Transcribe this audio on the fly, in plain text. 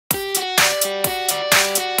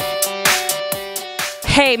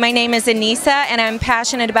Hey, my name is Anissa, and I'm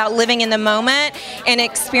passionate about living in the moment and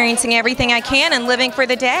experiencing everything I can and living for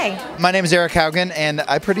the day. My name is Eric Haugen, and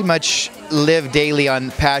I pretty much live daily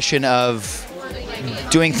on passion of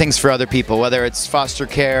doing things for other people, whether it's foster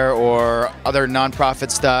care or other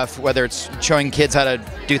nonprofit stuff, whether it's showing kids how to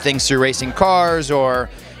do things through racing cars or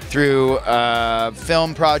through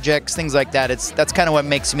film projects, things like that. That's kind of what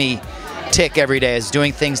makes me tick every day, is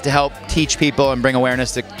doing things to help teach people and bring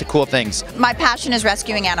awareness to cool things. My passion is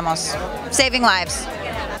rescuing animals, saving lives.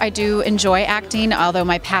 I do enjoy acting, although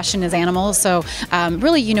my passion is animals, so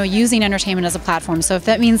really, using entertainment as a platform. So if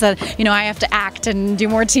that means that, I have to act and do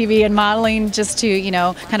more TV and modeling just to,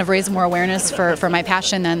 kind of raise more awareness for my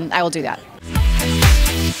passion, then I will do that.